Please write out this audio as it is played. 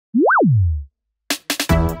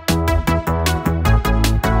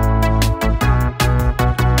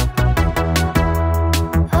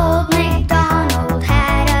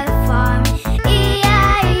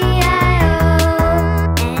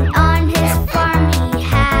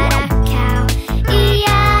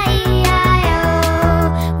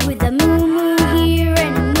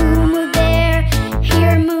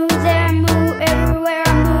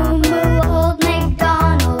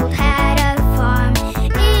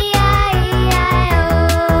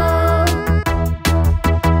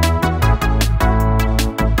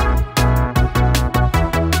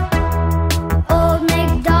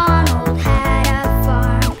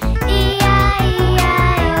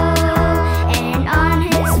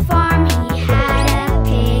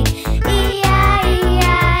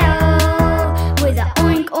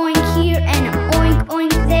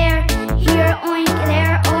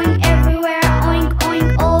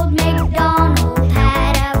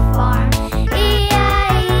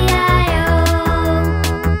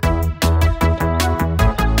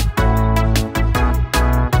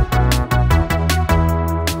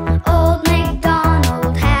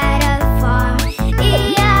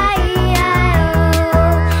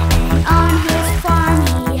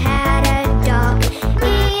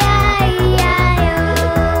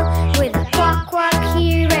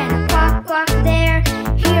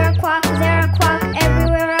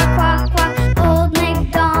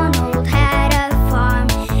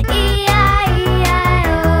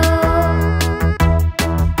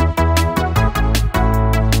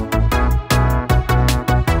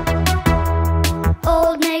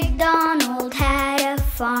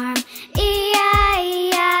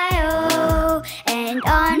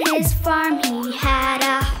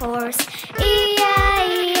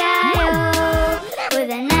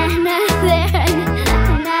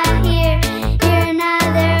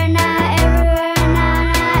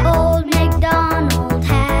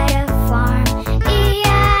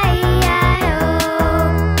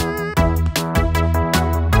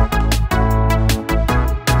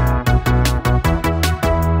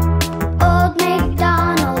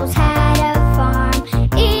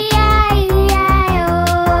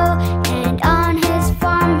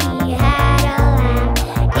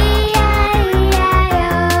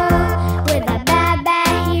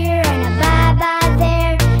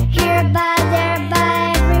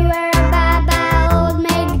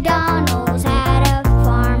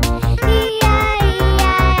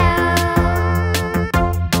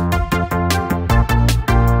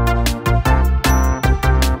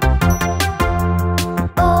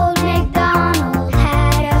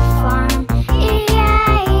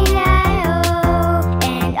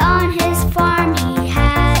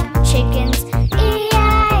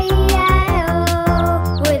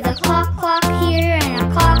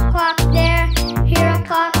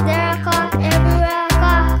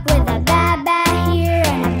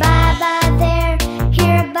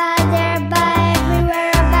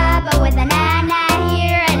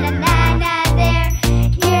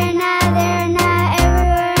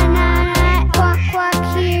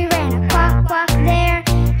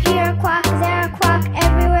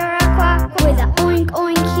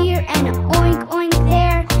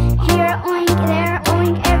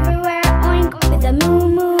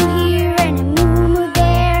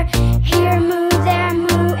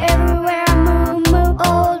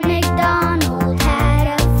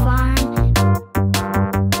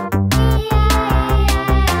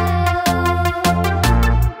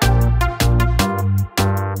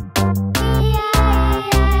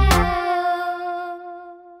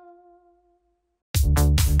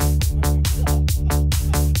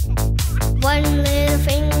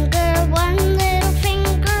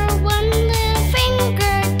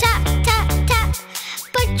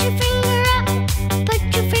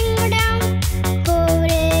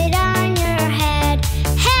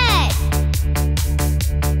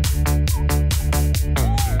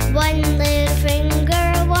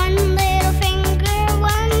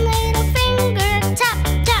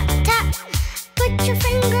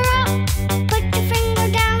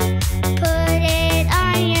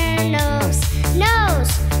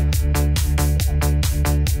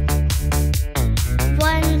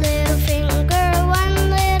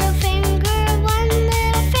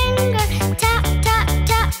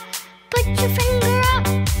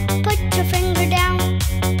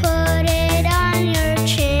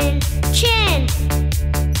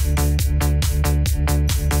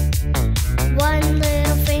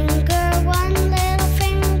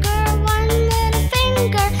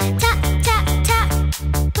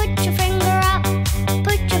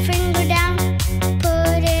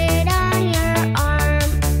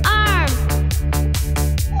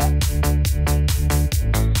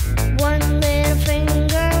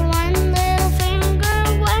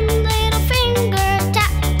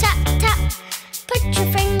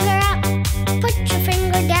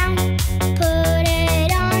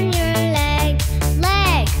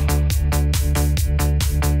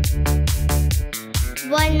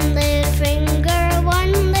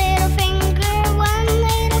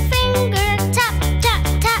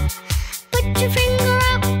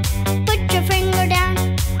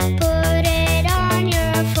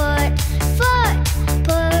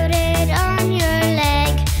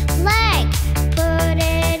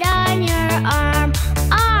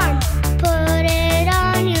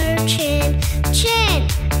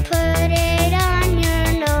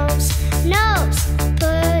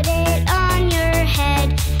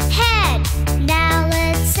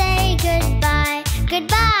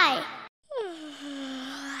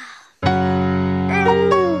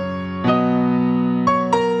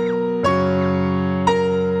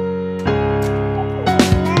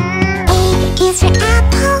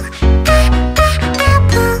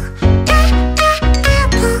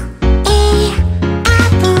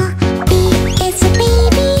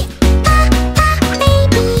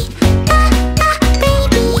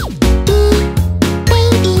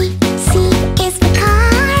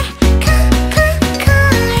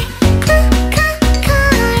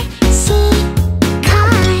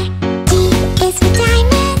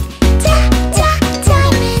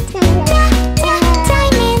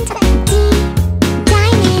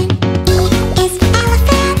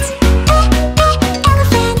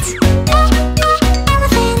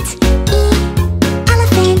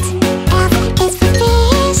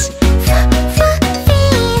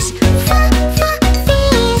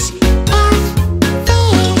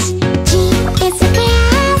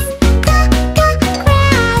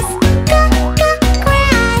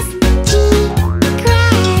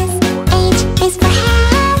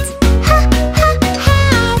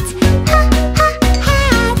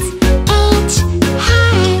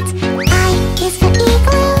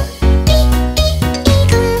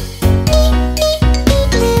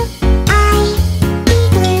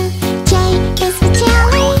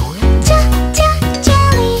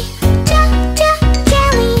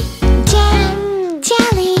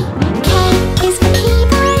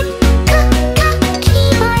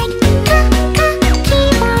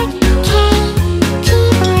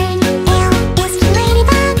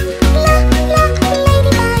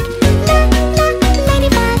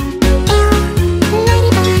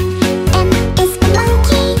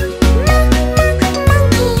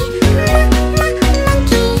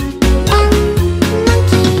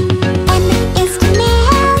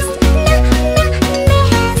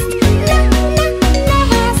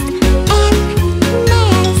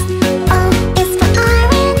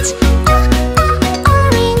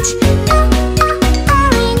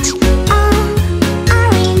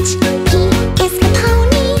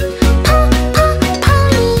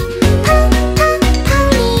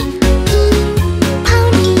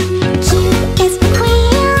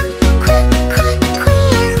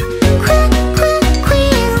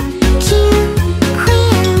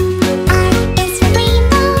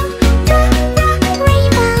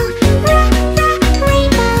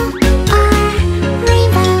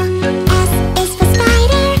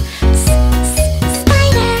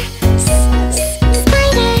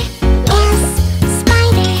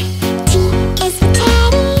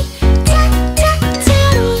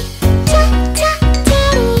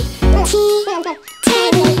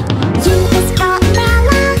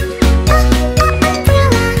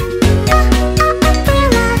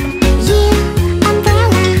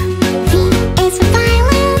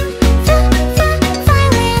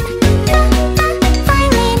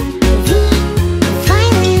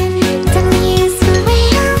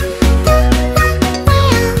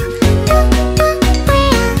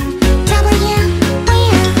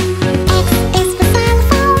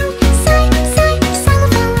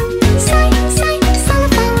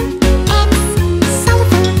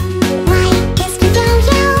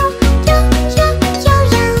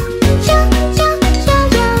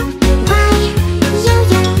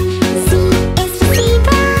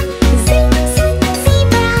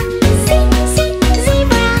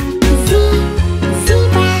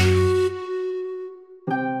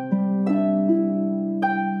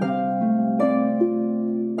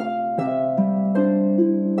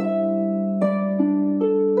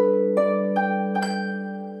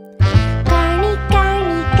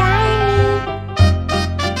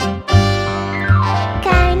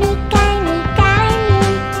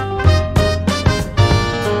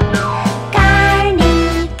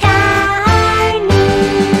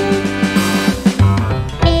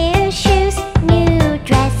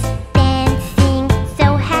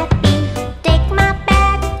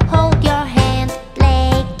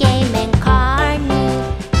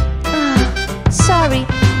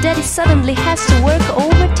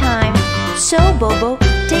Bobo.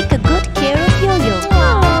 Take a good care of Yo-Yo.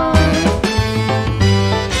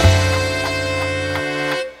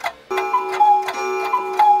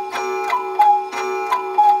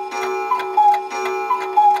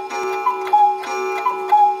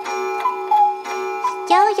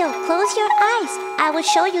 Yo-Yo, close your eyes. I will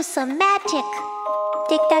show you some magic.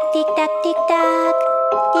 Tick-tock, tick-tock, tick-tock.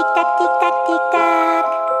 Tick-tock, tick-tock, tick-tock.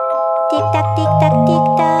 Tick-tock, tick-tock,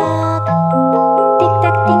 tick-tock.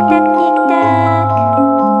 Tick-tock, tick-tock, tick-tock.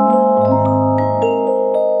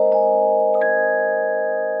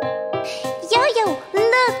 Yo-Yo,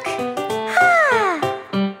 look! Ha!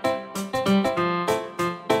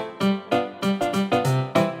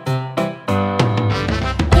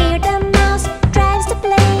 Here the mouse drives the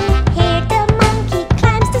plane. Here the monkey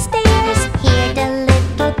climbs the stairs. Here the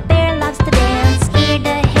little bear loves to dance. Here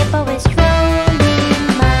the hippo is rolling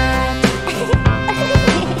mud.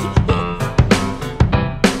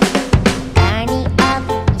 Carny up,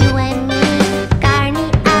 you and me. Carny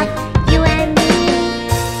up, you and me.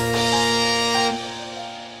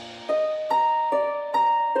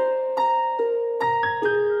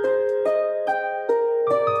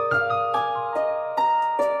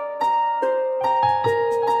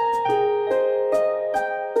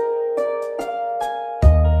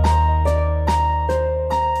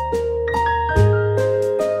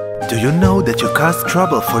 Do you know that you caused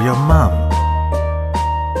trouble for your mom?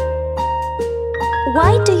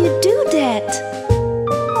 Why do you do that?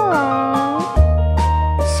 Aww.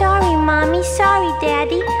 Sorry, Mommy. Sorry,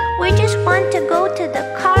 Daddy. We just want to go to the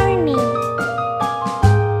carny.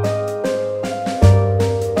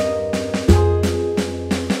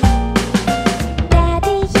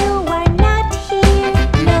 Daddy, you are not here.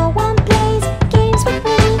 No one plays games with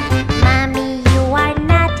me. Mommy, you are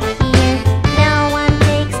not here. No one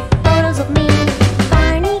takes photos of me.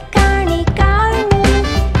 Carny, carny, carny.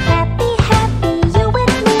 Happy, happy, you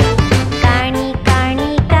with me. Carny,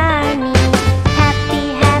 carny, carny. Happy,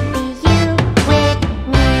 happy, you with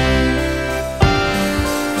me.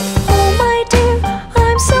 Oh my dear,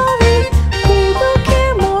 I'm sorry. Who will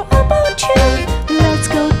care more about you? Let's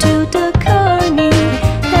go to the carny.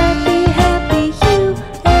 Happy, happy, you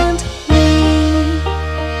and me.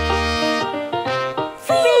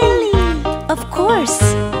 Really? Of course.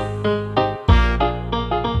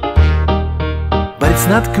 But it's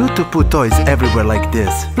not good to put toys everywhere like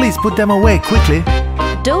this. Please put them away quickly.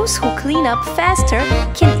 Those who clean up faster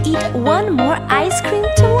can eat one more ice cream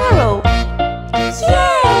tomorrow.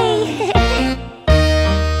 Yay!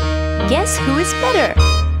 Guess who is better?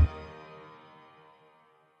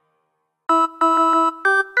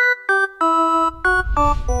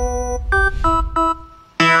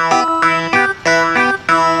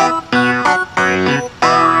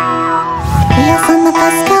 Wheels on the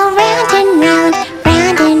bus go round and round,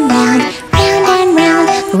 round and round, round and round.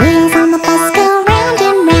 The wheels on the bus go round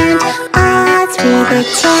and round, all through the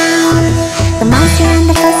town. The monster on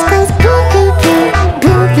the bus goes boo boo boo,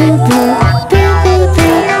 boo boo boo, boo boo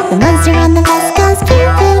boo. The monster on the bus goes boo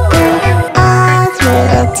boo boo, all through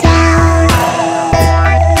the town.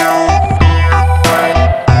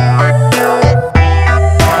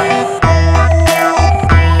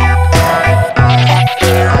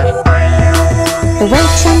 The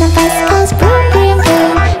witch on the bus goes boom boom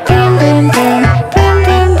boom, boom boom boom, boom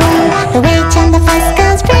boom boom. The witch on the bus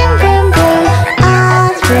goes boom boom boom,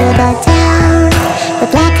 all through the town. The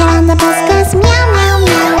black cat on the bus goes meow meow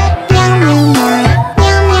meow, meow meow meow,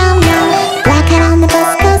 meow meow meow. Black cat on the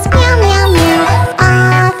bus goes meow meow meow,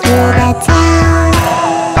 all through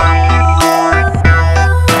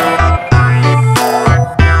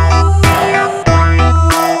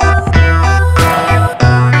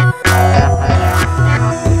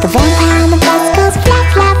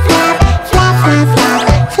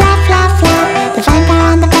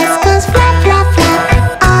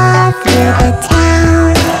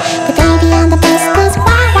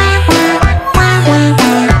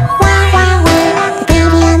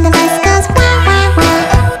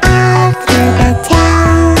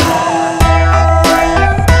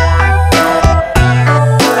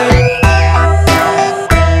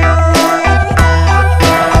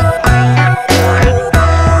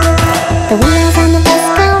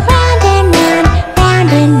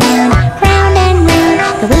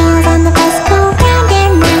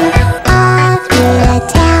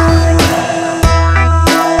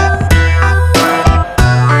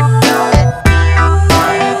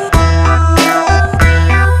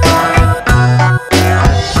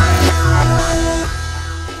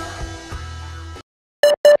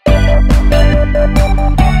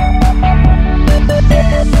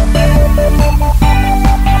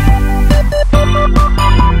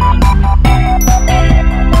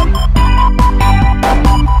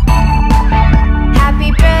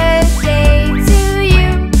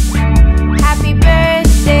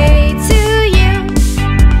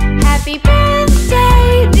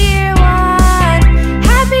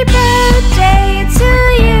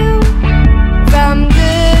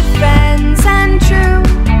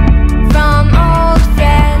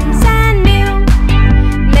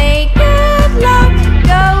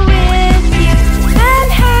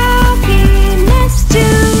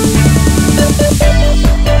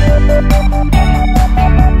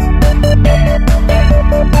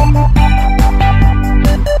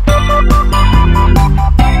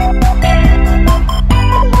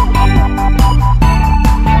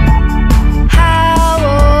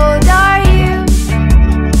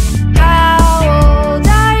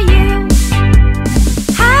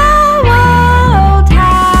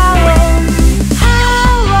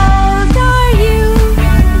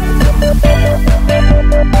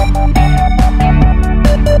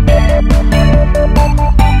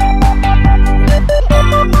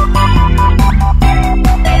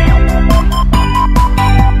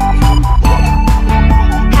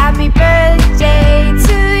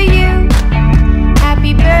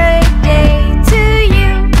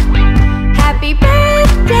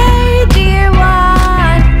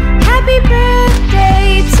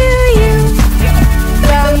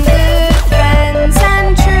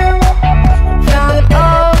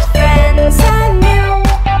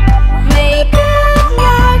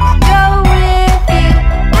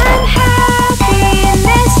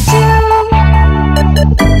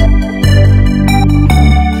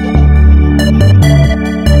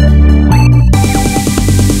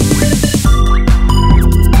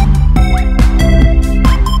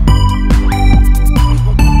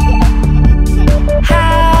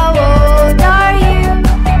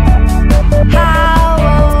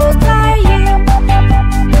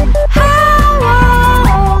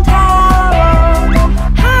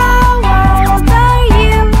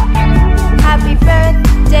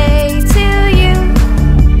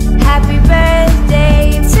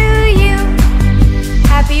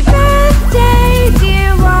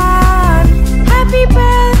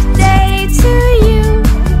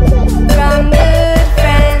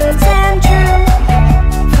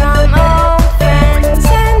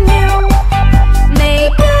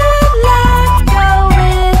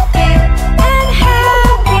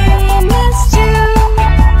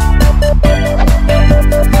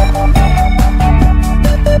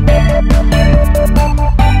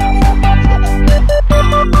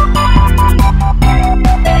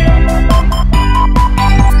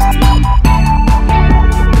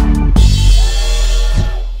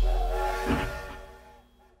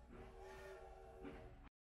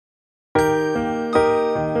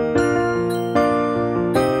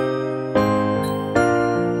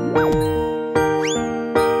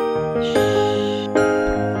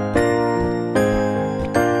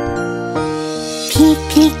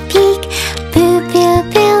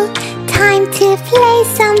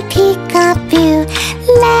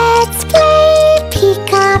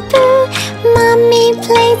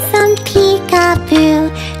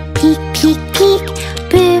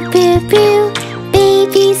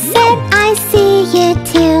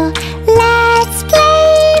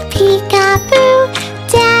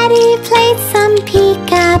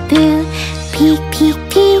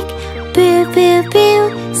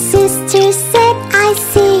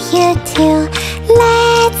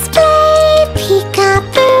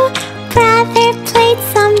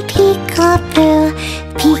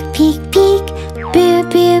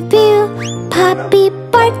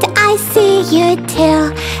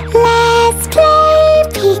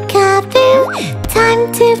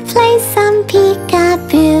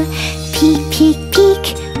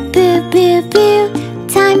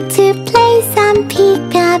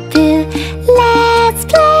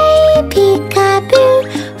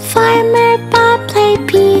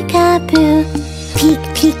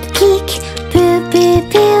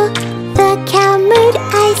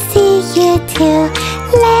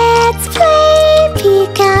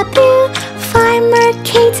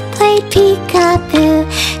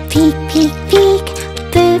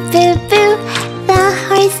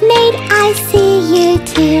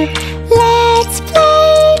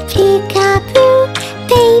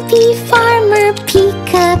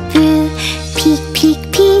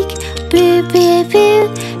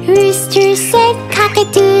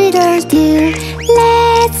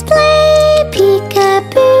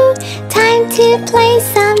play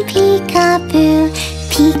some peek-a-boo.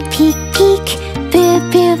 Peek, peek, peek, boo,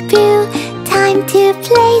 boo, boo. Time to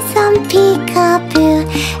play some peek-a-boo.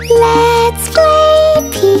 Let's play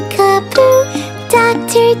peek-a-boo.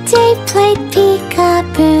 Dr. Dave played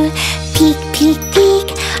peek-a-boo. Peek, peek, peek,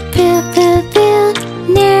 boo, boo, boo.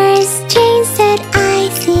 Nurse Jane said, I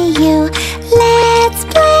see you. Let's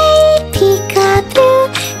play peek-a-boo.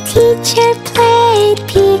 Teacher played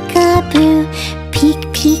peek-a-boo. Peek,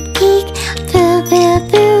 peek, peek, boo, boo,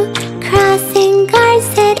 boo. Crossing guard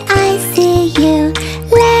said, I see you.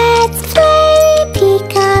 Let's play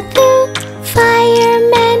peek-a-boo.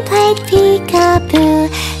 Fireman played peek-a-boo.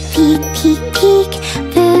 Peek, peek, peek,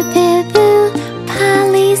 boo, boo, boo.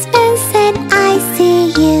 Policeman said, I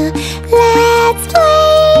see you. Let's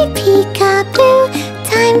play peek-a-boo.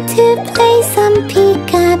 Time to play some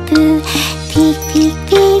peek-a-boo. Peek, peek,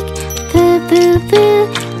 peek, boo, boo, boo.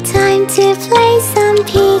 Time to play some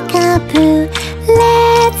peek-a-boo.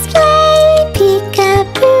 Let's play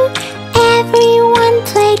peek-a-boo. Everyone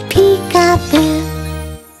played peek-a-boo.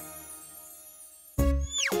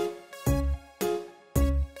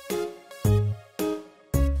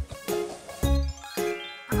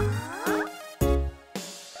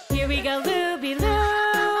 Here we go, Looby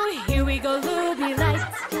Loo. Here we go, Looby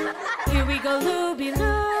Lights. Here we go, Looby Loo.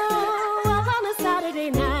 All on a Saturday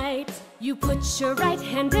night. You put your right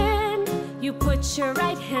hand in. You put your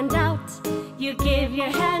right hand out. You give your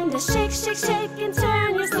hand a shake, shake, shake, and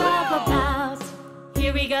turn yourself about.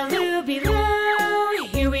 Here we go, Looby Loo.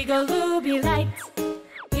 Here we go, Looby Lights.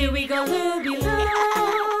 Here we go, Looby Loo.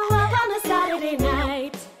 All on a Saturday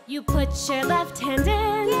night. You put your left hand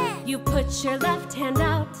in. You put your left hand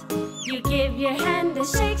out. You give your hand a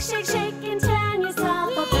shake, shake, shake, and turn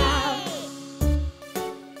yourself about.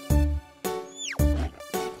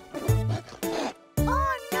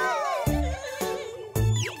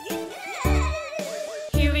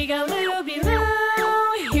 Here we go, Looby Loo.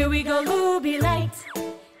 Here we go, Looby Lights.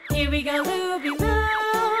 Here we go, Looby Loo.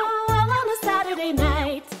 All on a Saturday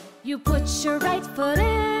night. You put your right foot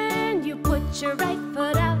in. You put your right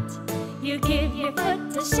foot out. You give your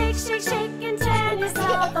foot a shake, shake, shake, and turn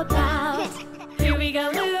yourself about. Here we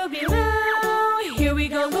go, Looby Loo. Here we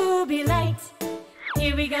go, Looby Lights.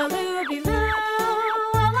 Here we go, Looby Loo.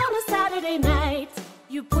 All on a Saturday night.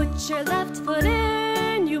 You put your left foot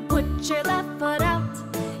in. You put your left foot out.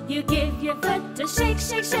 You give your foot a shake,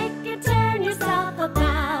 shake, shake, and turn yourself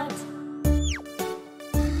about.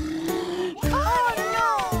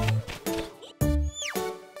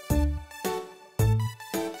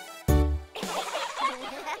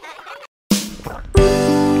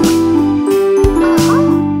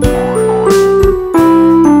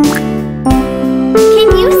 Can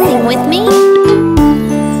you sing with me?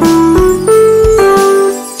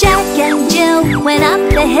 Jack and Jill went up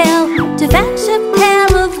the hill to fetch a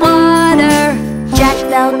pail of water. Jack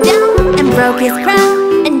fell down and broke his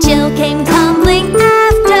crown, and Jill came tumbling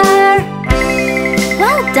after.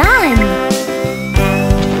 Well done!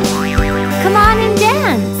 Come on and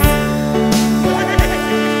dance!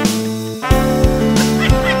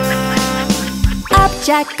 Up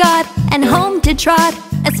Jack got and home to trot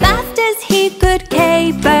as fast as he could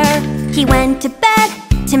caper. He went to bed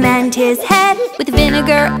to mend his head with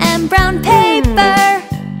vinegar and brown paper.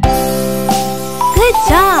 Good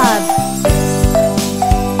job!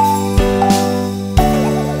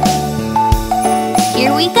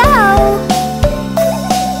 Here we go!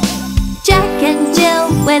 Jack and Jill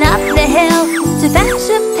went up the hill to fetch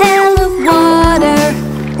a pail of water.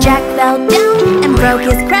 Jack fell down and broke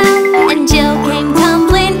his crown, and Jill came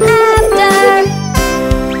tumbling after.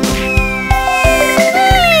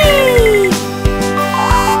 Whee!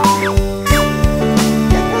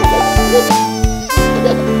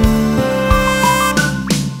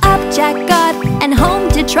 Up Jack got and home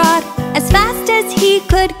to trot as fast as he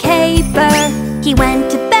could caper. He went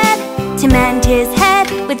to bed to mend his head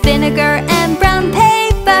with vinegar and brown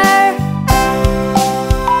paper.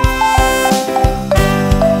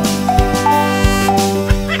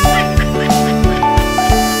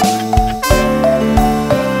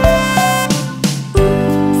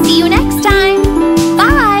 See you next time.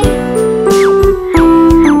 Bye!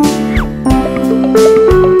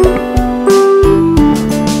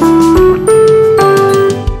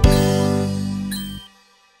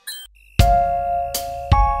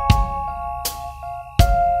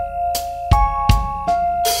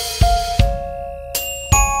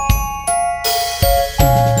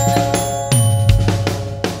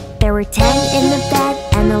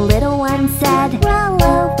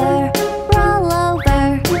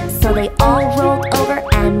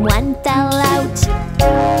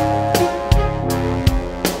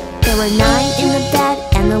 were 9 in the bed,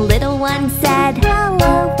 and the little one said, roll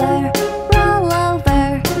over, roll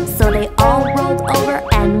over. So they all rolled over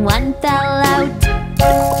and one fell out.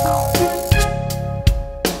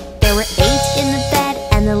 There were 8 in the bed,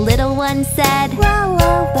 and the little one said, roll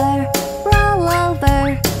over, roll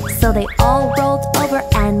over. So they all rolled over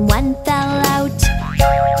and one fell out.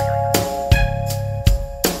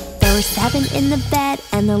 There were 7 in the bed,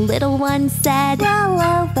 and the little one said, roll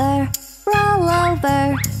over, roll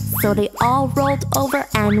over. So they all rolled over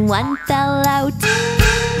and one fell out.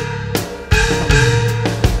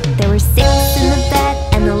 There were 6 in the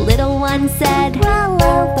bed, and the little one said, roll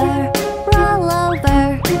over, roll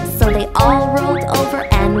over. So they all rolled over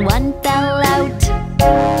and one fell out.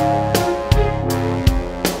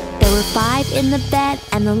 There were 5 in the bed,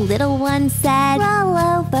 and the little one said, roll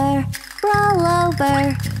over, roll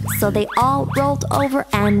over. So they all rolled over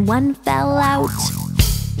and one fell out.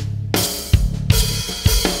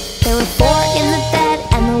 There were 4 in the bed,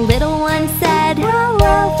 and the little one said, roll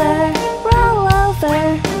over, roll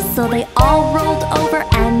over. So they all rolled over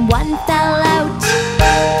and one fell out.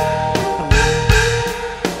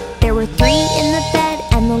 There were 3 in the bed,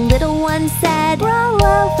 and the little one said, roll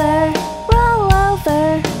over, roll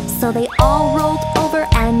over. So they all rolled over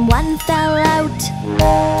and one fell out.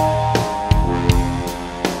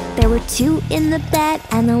 There were 2 in the bed,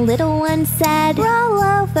 and the little one said, roll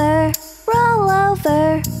over, roll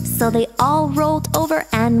over. So they all rolled over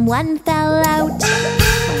and one fell out.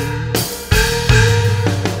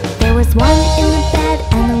 There was 1 in the bed,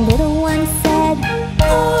 and the little one said,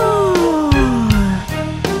 oh,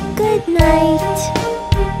 good night.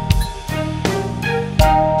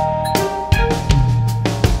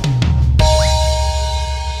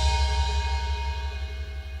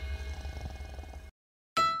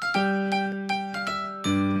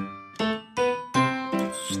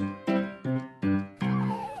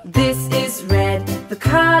 This is red, the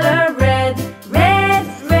color red, red,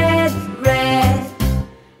 red, red.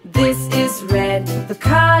 This is red, the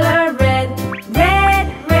color red, red,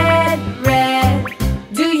 red, red.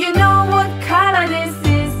 Do you know what color this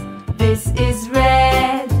is? This is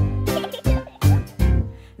red.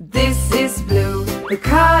 This is blue, the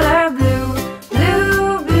color blue,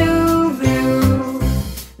 blue, blue, blue.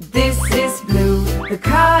 This is blue, the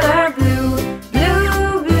color blue,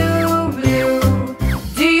 blue, blue, blue.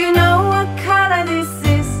 Do you know what color this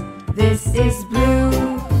is? This is blue.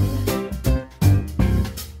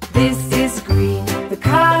 This is green, the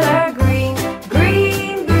color green,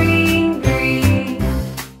 green, green, green.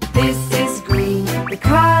 This is green, the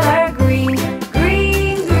color green,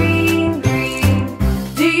 green, green, green.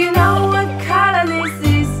 Do you know what color this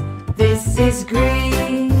is? This is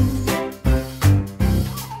green.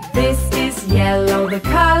 This is yellow, the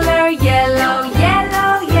color yellow,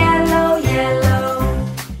 yellow, yellow, yellow.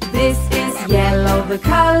 This is yellow, the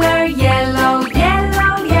color yellow,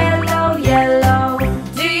 yellow, yellow, yellow.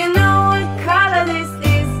 Do you know what color this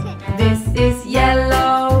is? This is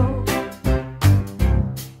yellow.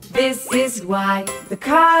 This is white, the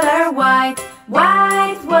color white,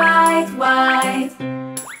 white, white, white.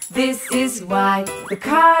 This is white, the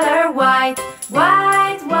color white,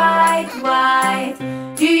 white, white, white.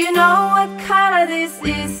 Do you know what color this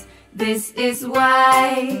is? This is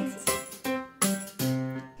white.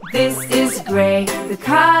 This is gray, the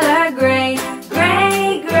color gray,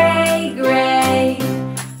 gray, gray, gray.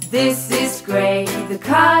 This is gray, the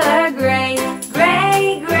color gray,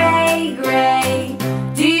 gray, gray, gray.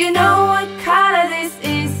 Do you know what color this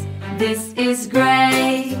is? This is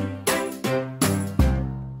gray.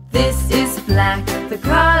 This is black, the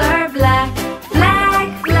color black,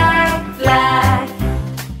 black, black, black.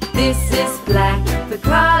 This is black, the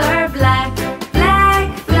color black,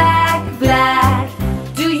 black, black, black.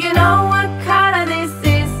 Do you know what color this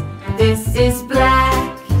is? This is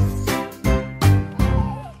black.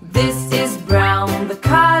 This is brown, the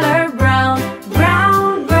color brown,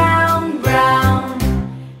 brown, brown, brown.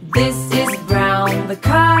 This is brown, the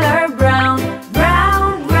color brown,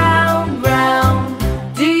 brown, brown, brown.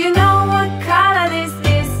 Do you know what color this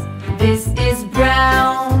is? This is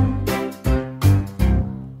brown.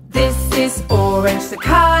 This is orange, the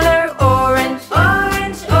color orange,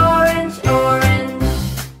 orange, orange, orange.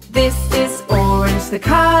 This is orange, the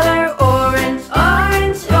color orange,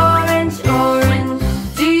 orange, orange, orange.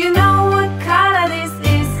 Do you know what color this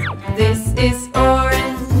is? This is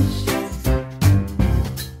orange.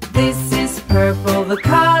 This is purple, the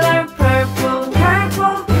color purple,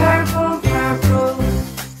 purple, purple, purple.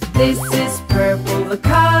 This is purple, the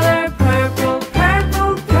color purple,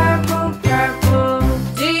 purple, purple, purple.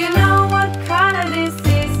 Do you know what color this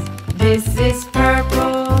is? This is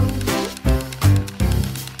purple.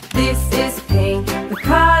 This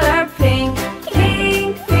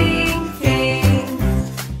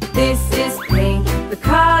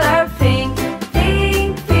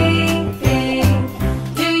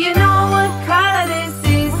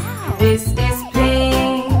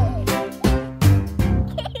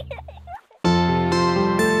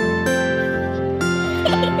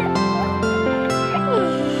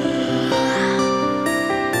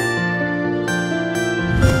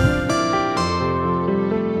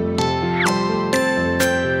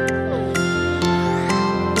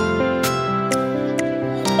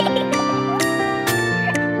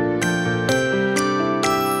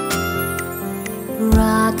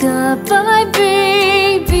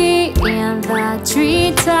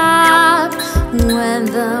When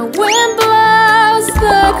the wind blows,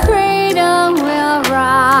 the cradle will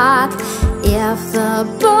rock. If the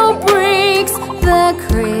boat breaks, the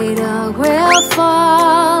cradle will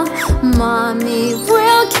fall. Mommy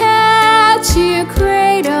will catch you,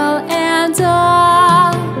 cradle and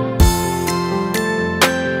all.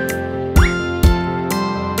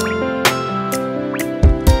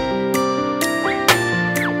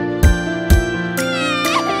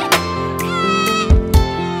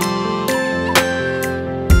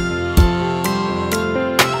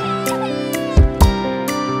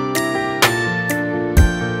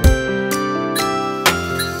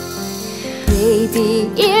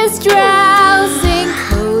 Baby is drowsing,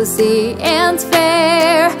 cozy and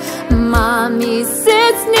fair. Mommy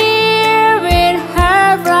sits near in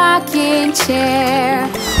her rocking chair.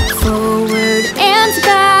 Forward and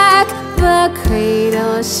back, the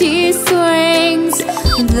cradle she swings.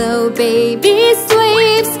 Though baby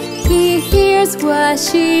sleeps, he hears what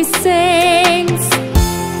she sings.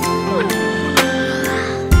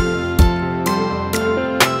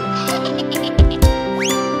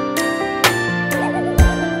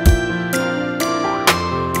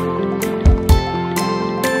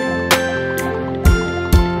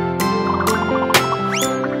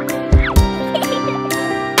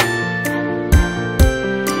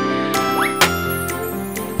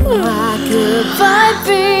 Goodbye,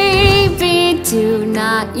 baby, do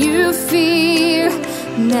not you fear.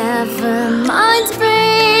 Never mind,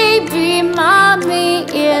 baby, mommy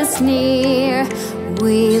is near.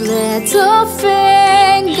 We little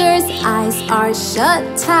fingers, eyes are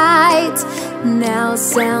shut tight. Now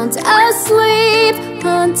sound asleep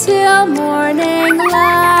until morning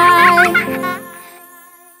light.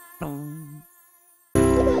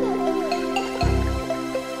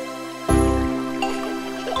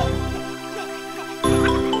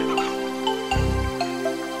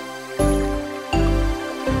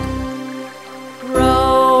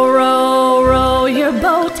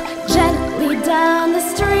 Boat gently down the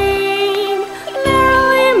stream.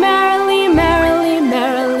 Merrily, merrily, merrily,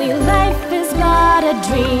 merrily, life is but a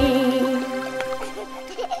dream.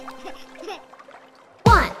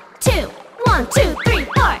 1, 2, 1, 2, 3,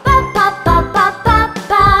 4. Ba ba ba ba ba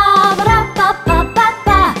ba ba ba ba ba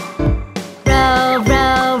ba. Row,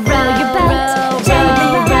 row, row your boat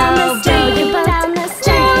gently down the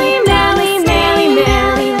stream. Merrily, merrily, merrily,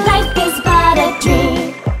 merrily, life is but a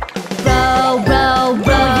dream. Row, row,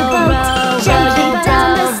 row your boat gently down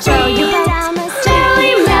the stream.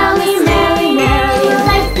 Merrily, merrily, merrily, merrily,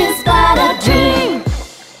 life is but a dream.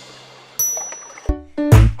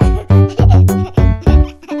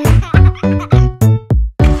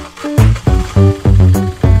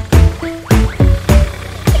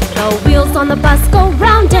 The wheels on the bus go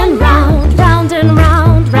round and round, round and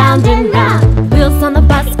round, round and round. Wheels on the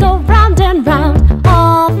bus go round and round,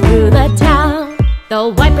 all through the town. The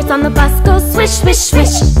wipers on the bus go swish, swish, swish,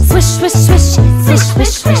 swish, swish, swish, swish,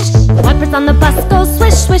 swish, swish. The wipers on the bus go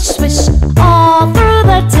swish, swish, swish, all through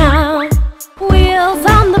the town. Wheels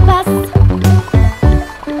on the bus,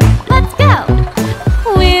 let's go.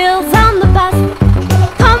 Wheels on the bus,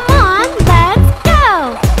 come on, let's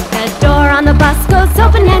go. The door on the bus goes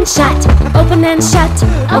open and shut, open and shut,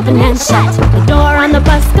 open and shut. The door on the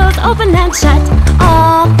bus goes open and shut,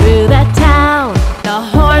 all through the town. The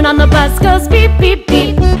horn on the bus goes beep, beep,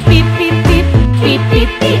 beep, beep, beep, beep, beep, beep,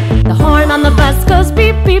 beep. The horn on the bus goes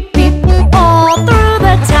beep, beep, beep, all through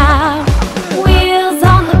the town. Wheels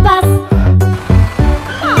on the bus,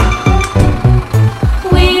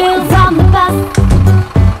 wheels on the bus,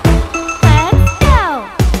 let's go.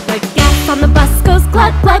 The gas on the bus goes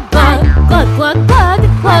glug, glug, glug, glug, glug, glug,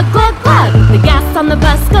 glug, glug, glug. The gas on the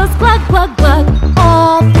bus goes glug, glug, glug,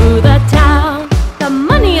 all through the town. The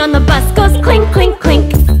money on the bus goes clink, clink,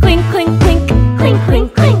 clink, clink, clink, clink, clink,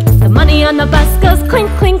 clink, clink. The money on the bus goes clink,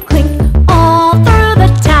 clink, clink, all through the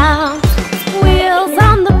town. Wheels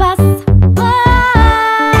on the bus,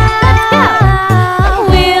 let's go.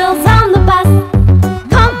 Wheels on the bus,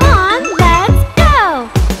 come on, let's go.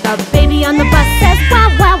 The baby on the bus says wah,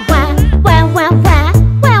 wah, wah, wah, wah, wah,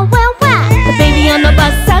 wah, wah, wah. The baby on the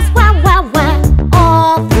bus says wah, wah, wah,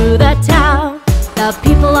 all through the town. The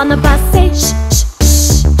people on the bus say shh, shh,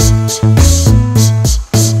 shh, shh, shh, shh,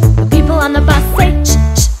 shh. The people on the bus say shh,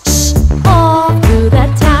 shh, shh, all through the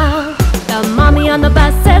town. The mommy on the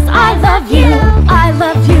bus says I love you, I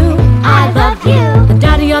love you, I love you. The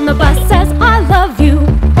daddy on the bus